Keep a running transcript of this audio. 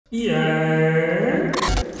Yeah.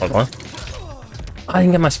 Hold on. I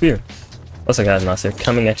didn't get my spear. What's up, guys? Monster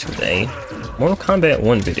coming at you with a Mortal Kombat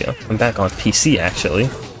 1 video. I'm back on PC actually.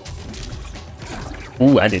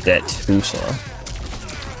 Ooh, I did that too, so.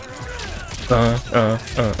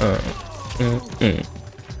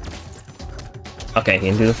 Okay, he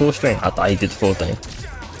didn't do the full string. I thought he did the full thing.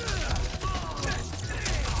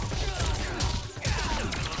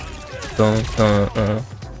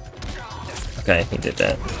 Okay, he did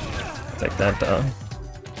that. Take that down.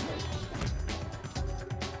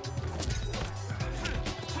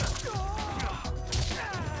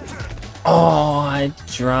 Oh, I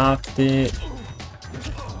dropped it.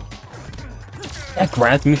 That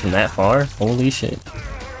grabbed me from that far? Holy shit.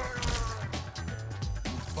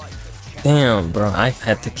 Damn, bro, I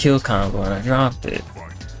had the kill combo and I dropped it.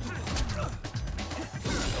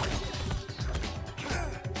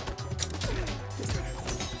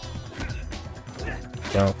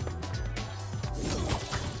 Jump.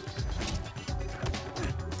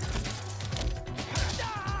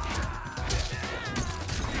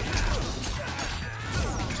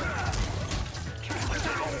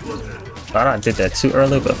 Thought I did that too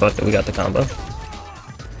early, but fuck it, we got the combo.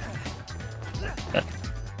 Yeah.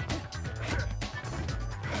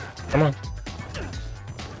 Come on.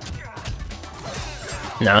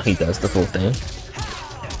 Now he does the full thing.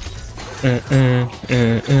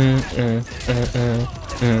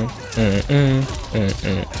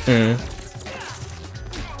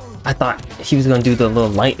 I thought he was gonna do the little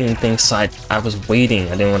lightning thing, so I was waiting.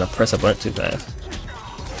 I didn't want to press a button too fast.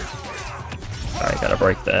 Alright, gotta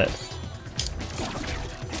break that.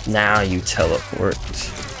 Now you teleport.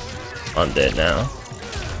 I'm dead now.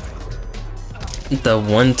 The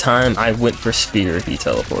one time I went for spear, he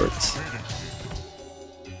teleports.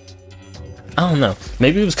 I don't know.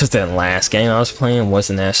 Maybe it was because that last game I was playing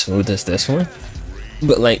wasn't as smooth as this one.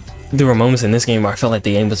 But like, there were moments in this game where I felt like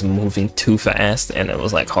the game was moving too fast and it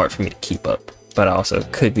was like hard for me to keep up. But also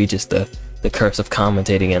could be just the curse of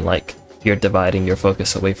commentating and like you're dividing your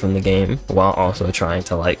focus away from the game while also trying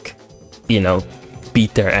to like, you know,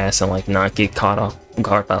 beat their ass and like not get caught off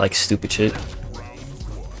guard by like stupid shit.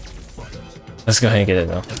 Let's go ahead and get it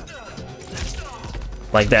though.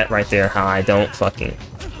 Like that right there, how I don't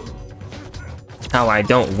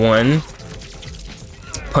one,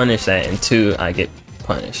 punish that, and two, I get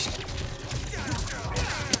punished.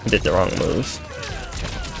 Did the wrong move.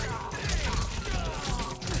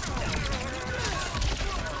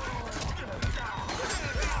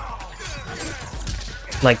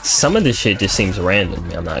 Like, some of this shit just seems random to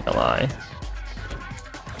me, I'm not gonna lie.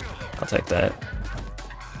 I'll take that.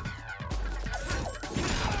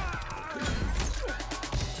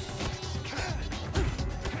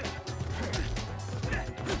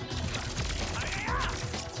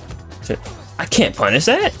 Shit. I can't punish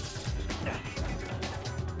that!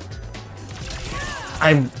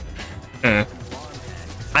 I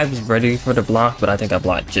was ready for the block, but I think I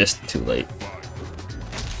blocked just too late.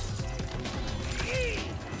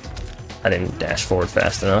 I didn't dash forward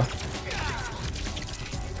fast enough.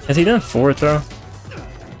 Has he done forward throw?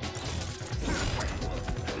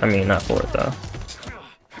 I mean, not forward throw.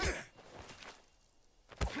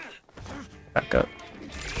 Back up.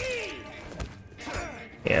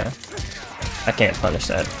 Yeah. I can't punish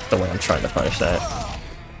that the way I'm trying to punish that.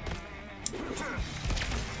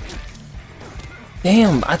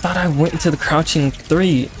 Damn, I thought I went into the crouching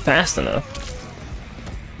 3 fast enough.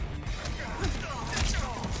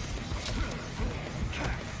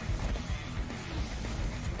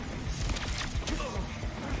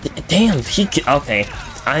 Damn, okay.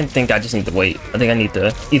 I think I just need to wait. I think I need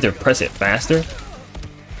to either press it faster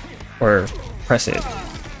or press it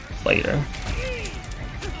later.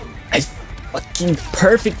 I fucking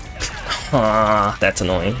perfect. Ah, that's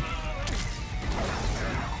annoying.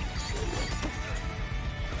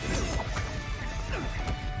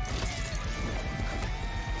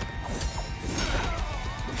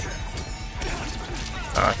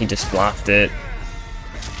 Ah, he just blocked it.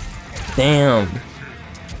 Damn.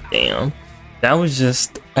 Damn. That was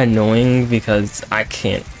just annoying because I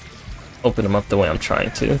can't open them up the way I'm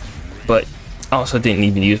trying to. But I also didn't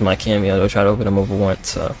even use my cameo to try to open them over once,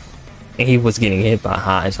 so. And he was getting hit by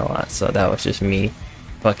highs a lot, so that was just me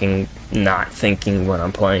fucking not thinking when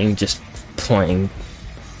I'm playing, just playing.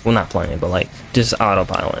 Well, not playing, but like, just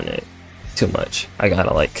autopiloting it too much. I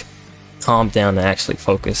gotta like calm down and actually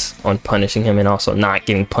focus on punishing him and also not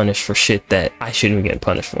getting punished for shit that I shouldn't be getting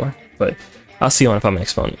punished for. But I'll see you on if I'm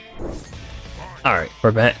exponent. Alright,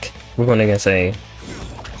 we're back. We're going against a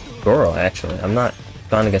Goro, actually. I'm not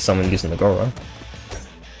going against someone using the Goro.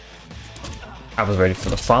 I was ready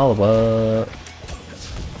for the follow-up.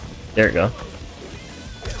 There we go.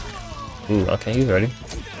 Ooh, okay, he's ready.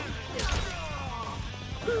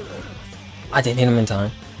 I didn't hit him in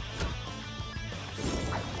time.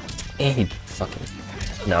 And he fucking...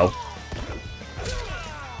 No.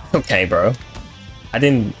 Okay, bro. I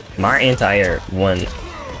didn't... My anti-air one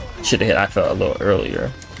should have hit, I felt, a little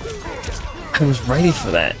earlier. I was ready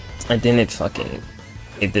for that. And then it fucking...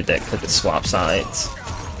 It did that because it swapped sides.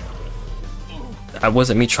 I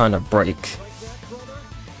wasn't me trying to break.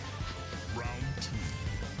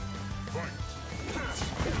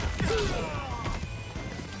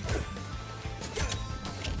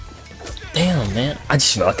 Damn, man. I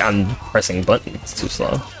just feel like I'm pressing buttons too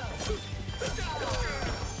slow.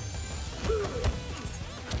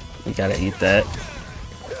 You gotta eat that.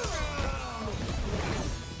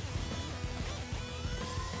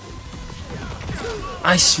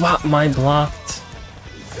 I swapped my blocked.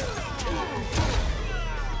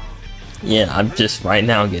 Yeah, I'm just right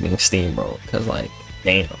now getting steamrolled because, like,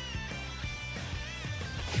 damn.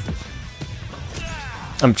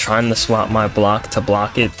 I'm trying to swap my block to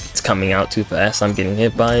block it. It's coming out too fast. I'm getting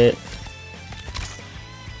hit by it.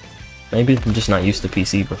 Maybe I'm just not used to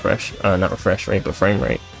PC refresh, not refresh rate, but frame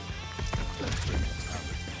rate.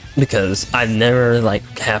 Because I never like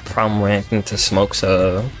have problem reacting to Smoke's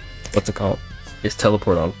what's it called? His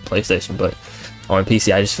teleport on PlayStation, but on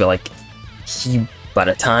PC I just feel like by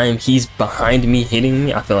the time he's behind me hitting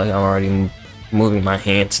me, I feel like I'm already moving my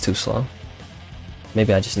hands too slow.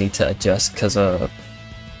 Maybe I just need to adjust because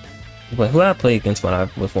but who I played against when I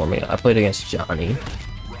was warming up? I played against Johnny.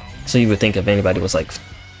 So you would think if anybody was like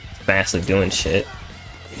fastly doing shit,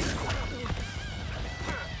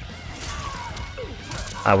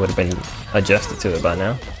 I would have been adjusted to it by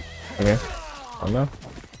now. Come here. Oh no.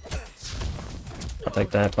 I'll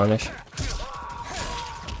take that punish.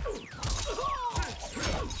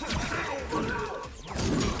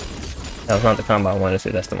 That was not the combo I wanted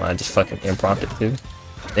to, that's the one I just fucking impromptu to.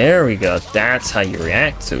 There we go, that's how you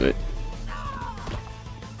react to it.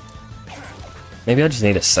 Maybe I just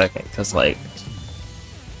need a second, cause like,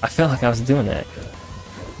 I felt like I was doing that.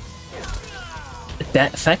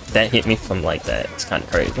 That fact that hit me from like that, it's kind of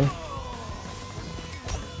crazy.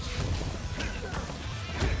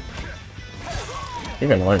 You're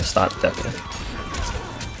gonna learn to stop ducking.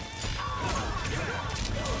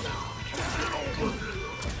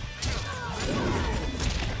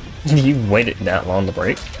 You waited that long to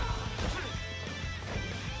break.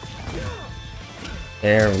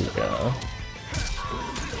 There we go.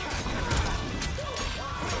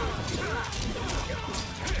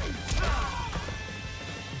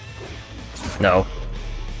 No.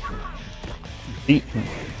 Hey.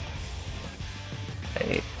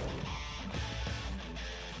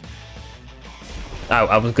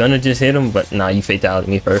 I was gonna just hit him, but nah, you fatality'd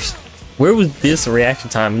me first. Where was this reaction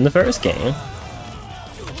time in the first game?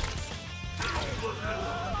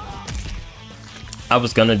 I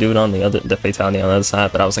was gonna do it on the fatality on the other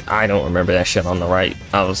side, but I was like, I don't remember that shit on the right.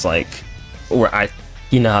 I was like,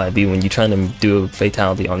 you know how it'd be when you're trying to do a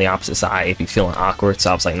fatality on the opposite side if you're feeling awkward.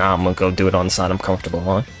 So I was like, nah, I'm gonna go do it on the side I'm comfortable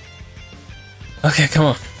on. Okay, come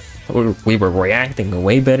on. We were reacting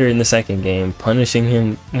way better in the second game, punishing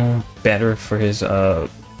him better for his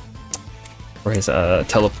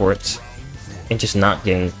teleports, and just not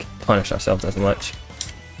getting punished ourselves as much.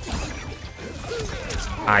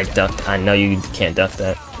 I ducked. I know you can't duck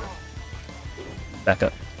that. Back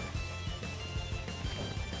up.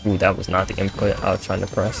 Ooh, that was not the input I was trying to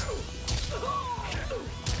press.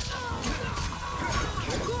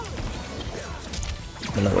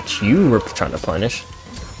 I don't know what you were trying to punish.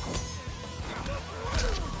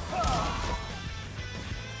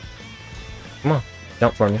 Come on,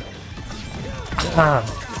 jump for me. Ah.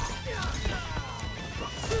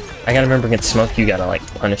 I gotta remember against Smoke, you gotta like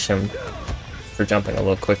punish him for jumping a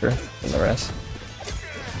little quicker than the rest.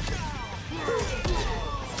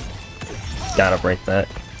 Gotta break that.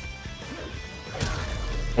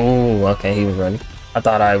 Oh, okay, he was running. I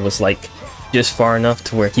thought I was like just far enough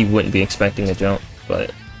to where he wouldn't be expecting a jump,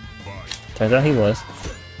 but turns out he was.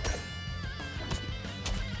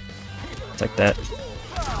 It's like that.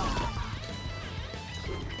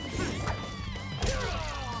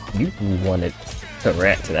 You wanted to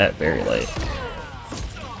react to that very late.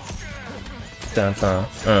 Dun dun,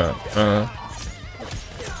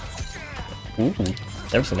 Ooh,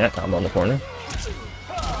 never seen that combo on the corner.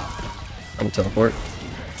 I'm gonna teleport.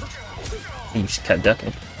 You just kept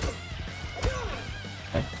ducking.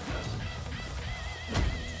 Okay.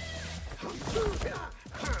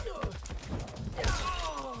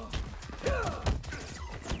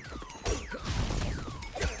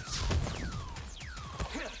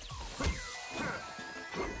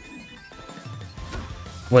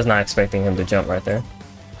 Was not expecting him to jump right there.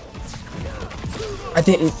 I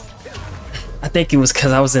didn't. I think it was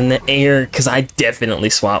because I was in the air, because I definitely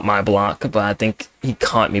swapped my block, but I think he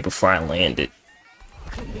caught me before I landed.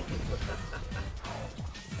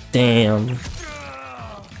 Damn.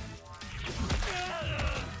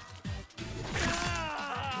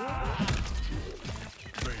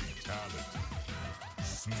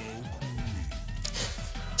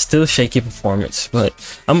 Still shaky performance, but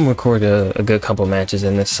I'm gonna record a good couple matches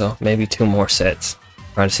in this, so maybe 2 more sets.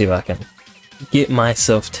 Trying to see if I can get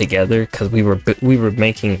myself together, because we were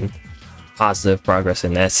making positive progress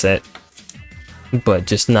in that set, but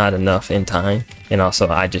just not enough in time. And also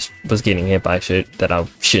I just was getting hit by shit that I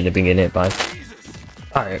shouldn't have been getting hit by.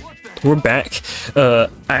 Alright, we're back. I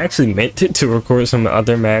actually meant to record some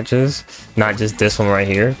other matches, not just this one right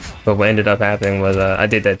here, but what ended up happening was I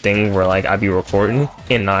did that thing where like I'd be recording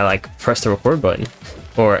and I like press the record button,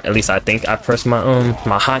 or at least I think I pressed my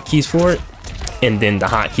my hotkeys for it, and then the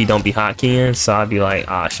hotkey don't be hotkeying, so I'd be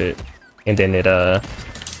like, ah shit, and then it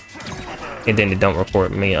don't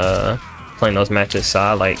record me playing those matches. So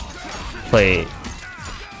I like played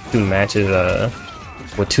 2 matches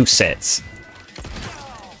with 2 sets.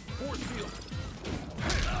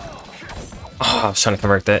 Oh, I was trying to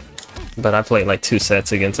convert that, but I played like 2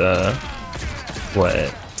 sets against what?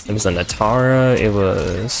 It was a Natara. It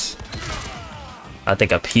was, I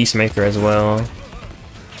think, a Peacemaker as well.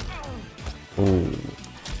 Ooh.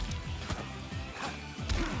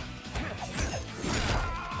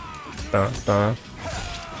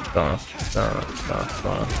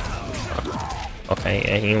 Okay,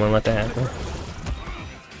 and he didn't want to let that happen.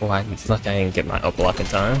 Why? It's lucky I didn't get my up block in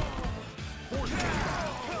time.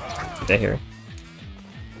 Get here.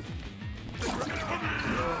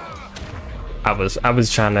 I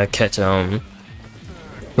was trying to catch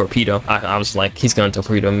torpedo. I was like, he's gonna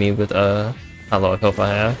torpedo me with how low health I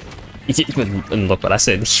have. And look what I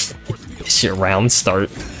said. Shit, round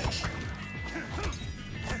start.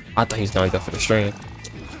 I thought he was gonna go for the string.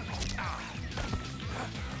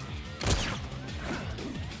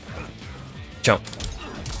 Jump.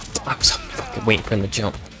 I was fucking waiting for him to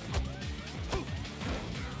jump.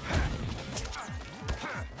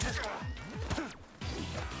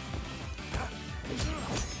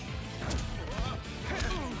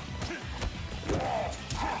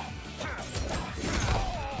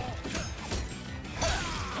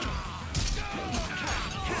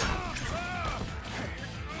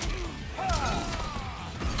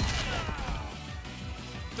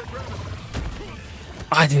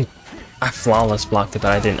 I flawless blocked it,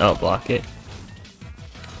 but I didn't up block it.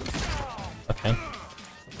 Okay.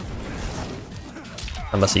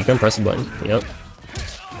 Unless you can press the button. Yep.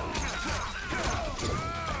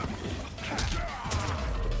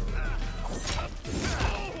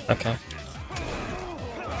 Okay.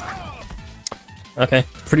 Okay,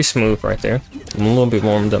 pretty smooth right there. I'm a little bit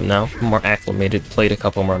warmed up now, more acclimated, played a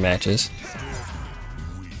couple more matches.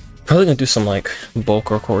 Probably gonna do some like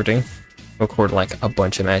bulk recording. Record like a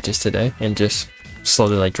bunch of matches today and just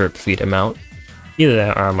slowly like drip feed them out. Either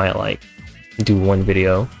that or I might like do 1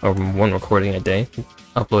 video or 1 recording a day,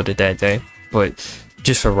 upload it that day. But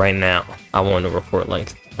just for right now, I want to record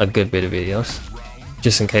like a good bit of videos,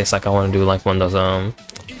 just in case like I want to do like one of those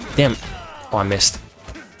damn, oh I missed,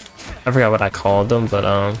 I forgot what I called them, but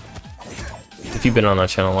if you've been on our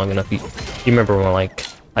channel long enough, you remember when like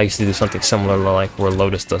I used to do something similar to like where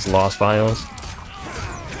Lotus does lost files.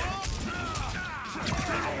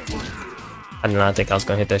 I did not think I was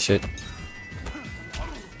gonna hit that shit.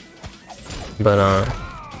 But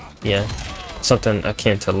yeah, something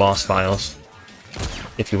akin to lost files.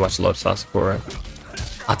 If you watch Lotus Sakura,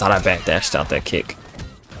 I thought I backdashed out that kick.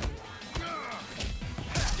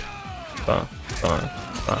 Oh,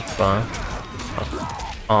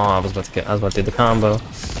 I was about to do the combo.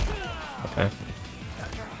 Okay.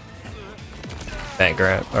 Back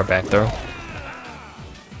grab or back throw.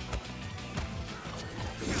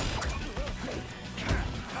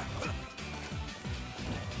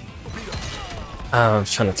 I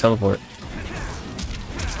was trying to teleport.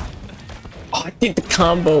 Oh, I did the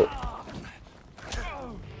combo.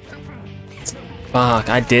 Fuck,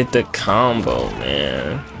 I did the combo,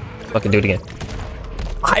 man. Fucking do it again.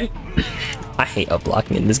 I hate up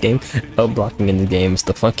blocking in this game. Up blocking in the game is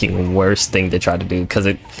the fucking worst thing to try to do because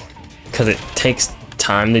it takes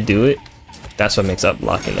time to do it. That's what makes up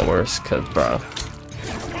blocking the worst. Cause bro.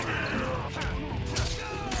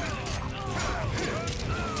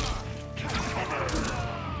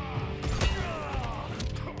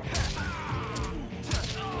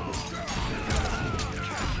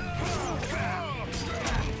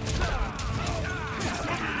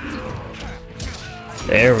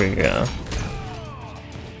 There we go.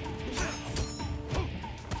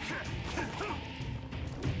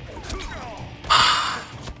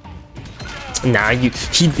 Nah, he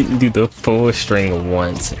didn't do the full string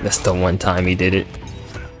once. That's the one time he did it.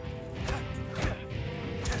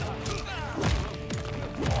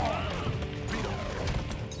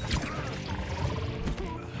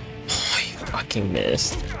 Oh, he fucking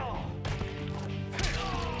missed.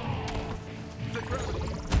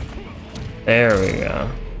 There we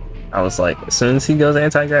go. I was like, as soon as he goes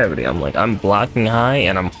anti-gravity, I'm like, I'm blocking high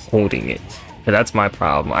and I'm holding it. But that's my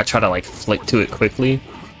problem. I try to like flick to it quickly,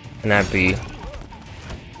 and that'd be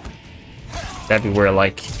where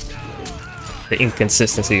like the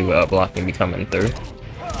inconsistency with blocking be coming through.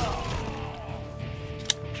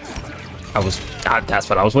 That's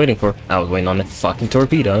what I was waiting for. I was waiting on the fucking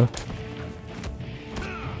torpedo.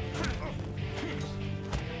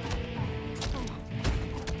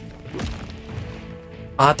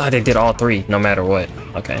 I thought it did all three, no matter what.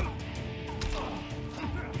 Okay.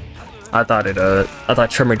 I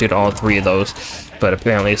thought Trimmer did all three of those, but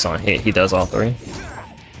apparently it's on hit. He does all three.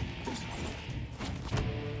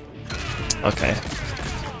 Okay.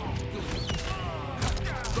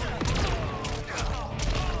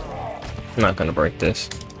 I'm not gonna break this.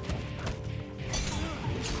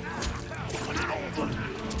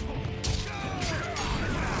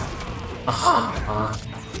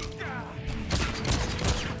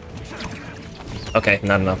 Okay,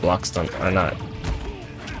 not enough block stun, or not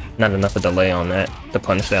enough of delay on that to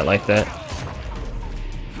punish that like that.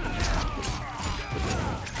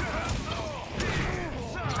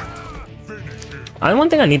 One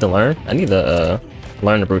thing I need to learn. I need to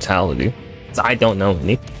learn the brutality. So I don't know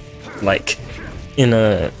any. Like in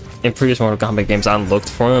previous Mortal Kombat games, I looked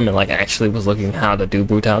for them and like actually was looking how to do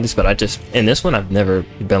brutalities. But I just in this one, I've never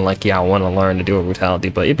been like, yeah, I want to learn to do a brutality.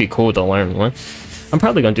 But it'd be cool to learn one. I'm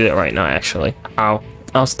probably gonna do that right now. Actually, I'll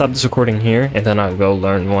stop this recording here and then I'll go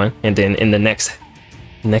learn one. And then in the next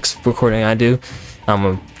recording I do, I'm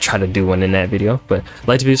gonna try to do one in that video. But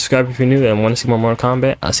like to be subscribed if you're new and want to see more Mortal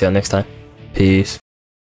Kombat. I'll see y'all next time. Peace.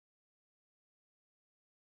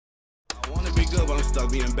 I wanna be good, but I'm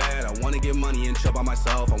stuck being bad. I wanna get money and chill by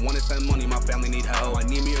myself. I wanna send money, my family need help. I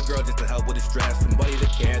need me a girl just to help with the stress. Somebody to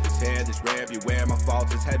care, this hair, this red everywhere. My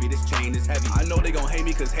fault is heavy, this chain is heavy. I know they gon' hate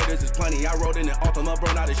me cause haters is plenty. I rode in an Altima,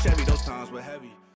 burned out a Chevy. Those times were heavy.